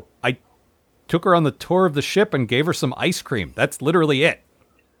 No, I took her on the tour of the ship and gave her some ice cream. That's literally it.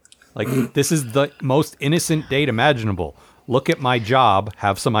 Like, this is the most innocent date imaginable. Look at my job.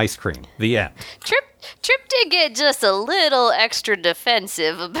 Have some ice cream. The end." Trip did get just a little extra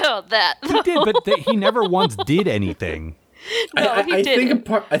defensive about that. He did, but he never once did anything. No, he didn't.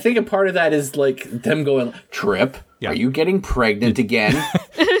 I think a part of that is like them going, Trip, are you getting pregnant again?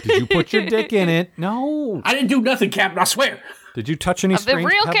 Did you put your dick in it? No. I didn't do nothing, Captain, I swear. Did you touch any strange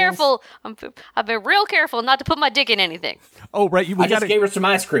pebbles? I've been real careful not to put my dick in anything. Oh, right. I just gave her some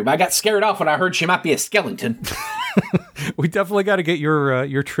ice cream. I got scared off when I heard she might be a skeleton. We definitely got to get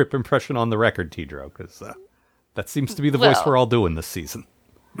your Trip impression on the record, Tidro, because that seems to be the voice we're all doing this season.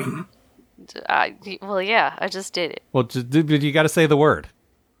 Yeah, I just did it. Well, you got to say the word.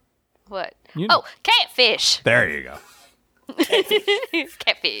 What? You know. Oh, catfish. There you go.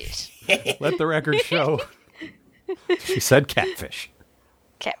 Catfish. Let the record show. She said catfish.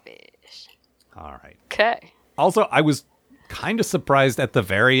 Catfish. All right. Okay. Also, I was kind of surprised at the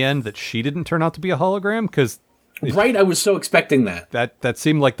very end that she didn't turn out to be a hologram, because right, I was so expecting that. That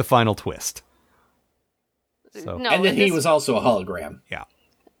seemed like the final twist. So. No, and then he was also a hologram. Yeah.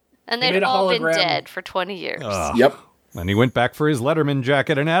 And they'd all been dead for 20 years. Yep. And he went back for his Letterman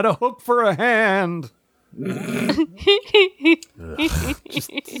jacket and had a hook for a hand.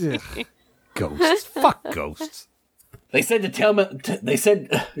 Ghosts. Fuck ghosts. They said to tell me.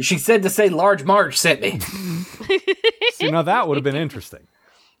 She said to say Large Marge sent me. See, now that would have been interesting.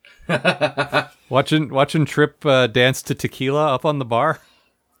 Watching Trip dance to Tequila up on the bar.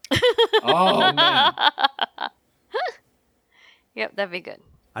 Oh man. Yep, that'd be good.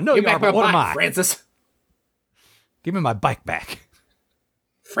 I know Give you are, back but what my am bike, I? Francis. Give me my bike back.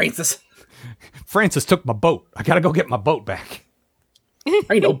 Francis took my boat. I gotta go get my boat back. There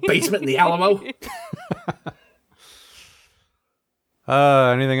ain't no basement in the Alamo.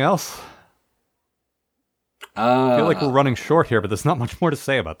 Anything else? I feel like we're running short here, but there's not much more to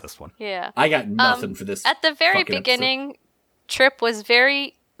say about this one. Yeah. I got nothing for this. At the very fucking beginning, episode. Trip was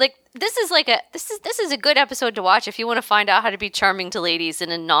very this is a good episode to watch if you want to find out how to be charming to ladies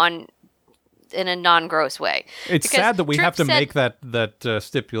in a non-gross way. It's Because sad that we Trip have to said- make that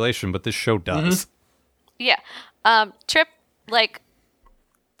stipulation, but this show does. Yeah. Trip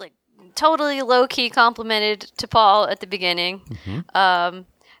totally low key complimented to Paul at the beginning.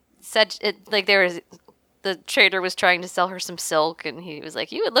 Said it the trader was trying to sell her some silk, and he was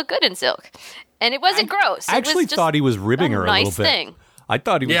like, "You would look good in silk," and it wasn't gross. I actually thought he was ribbing her a nice little bit. thing. I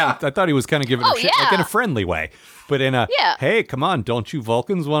thought he was. Yeah. I thought he was kind of giving her shit, like in yeah. a friendly way, but in a hey, come on, don't you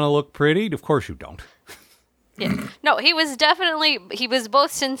Vulcans want to look pretty? Of course you don't. Yeah. No, he was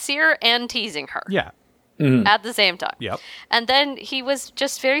both sincere and teasing her. Yeah. At the same time. Yep. And then he was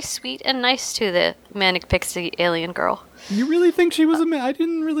just very sweet and nice to the manic pixie alien girl. You really think she was a man? I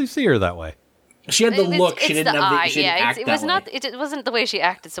didn't really see her that way. She had the look. She didn't have eye. the. She didn't act it that was way. not. It wasn't the way she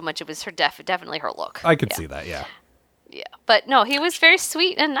acted so much. It was her definitely her look. I could see that. Yeah. Yeah, but no, he was very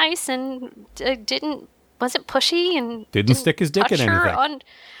sweet and nice, and wasn't pushy, and Didn't stick his dick in touch her anything.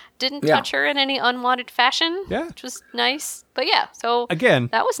 Didn't touch her in any unwanted fashion. Yeah. Which was nice. But yeah, so Again,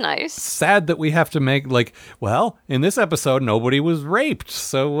 that was nice. sad that we have to make in this episode nobody was raped,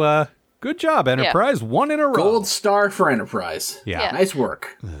 so good job, Enterprise. One in a row. Gold star for Enterprise. Yeah. Nice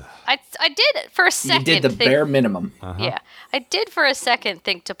work. I did it for a second. You did the think, bare minimum. Yeah, I did for a second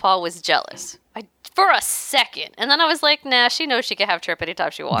think T'Pol was jealous. For a second, and then I was like, nah, she knows she can have Trip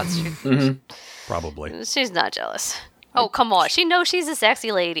anytime she wants. Probably. She's not jealous. Oh, come on. She knows she's a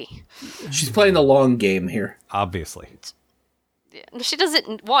sexy lady. She's playing the long game here. Obviously. Yeah. She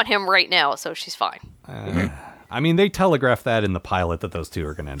doesn't want him right now, so she's fine. I mean, they telegraphed that in the pilot that those two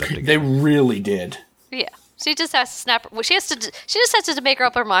are going to end up together. They really did. Yeah. She just has to snap. She just has to make her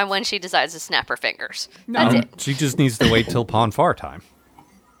up her mind when she decides to snap her fingers. That's it. She just needs to wait till Pon Far time.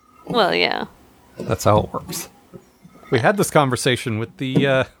 Well, yeah. That's how it works. We had this conversation with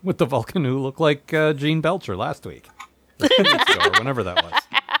the Vulcan who looked like Gene Belcher last week. Or 2 weeks ago, or whenever that was.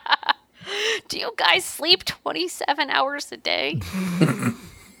 Do you guys sleep 27 hours a day?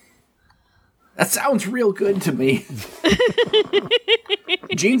 That sounds real good to me.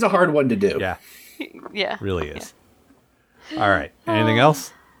 Gene's a hard one to do. Yeah. Yeah. Really is. All right. Anything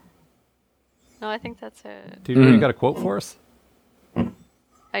else? No, I think that's it. Teacher, you got a quote for us?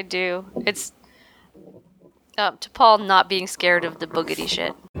 I do. It's to Paul not being scared of the boogity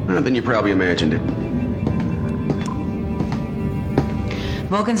shit. Then you probably imagined it.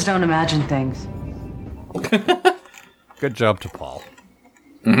 Vulcans don't imagine things. Good job to Paul.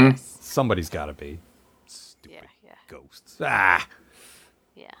 Somebody's got to be. Stupid ghosts. Ah.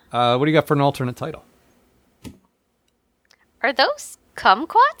 Yeah. What do you got for an alternate title? Are those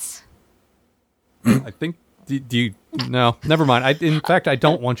kumquats? I think. Do you? No, never mind. In fact, I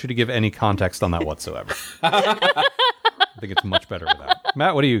don't want you to give any context on that whatsoever. I think it's much better without.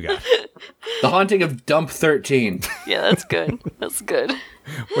 Matt, what do you got? The Haunting of Dump 13. Yeah, that's good. That's good.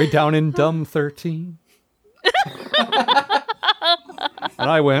 Way down in Dumb 13. And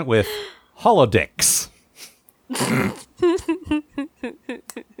I went with Holodicks.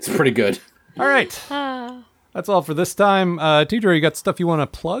 It's pretty good. All right. That's all for this time. Teacher, you got stuff you want to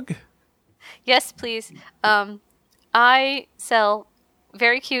plug? Yes, please. I sell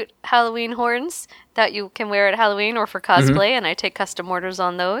very cute Halloween horns that you can wear at Halloween or for cosplay, and I take custom orders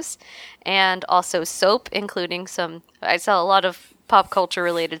on those. And also soap, including I sell a lot of pop culture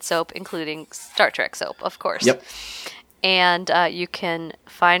related soap, including Star Trek soap, of course. Yep. And you can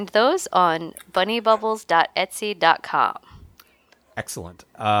find those on bunnybubbles.etsy.com. Excellent.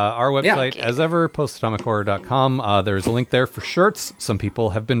 Our website, as ever, postatomichorror.com. There's a link there for shirts. Some people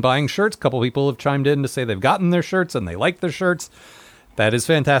have been buying shirts. A couple people have chimed in to say they've gotten their shirts and they like their shirts. That is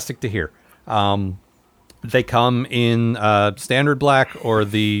fantastic to hear. They come in standard black or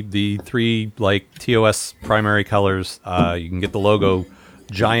the three TOS primary colors. You can get the logo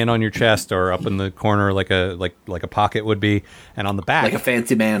giant on your chest or up in the corner like a pocket would be, and on the back, like a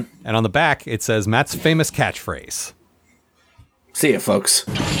fancy man. And on the back, it says Matt's famous catchphrase. See ya, folks.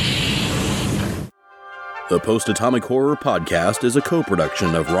 The Post-Atomic Horror Podcast is a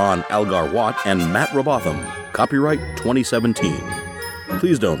co-production of Ron Algar Watt and Matt Robotham. Copyright 2017.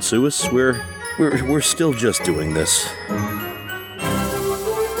 Please don't sue us. We're still just doing this.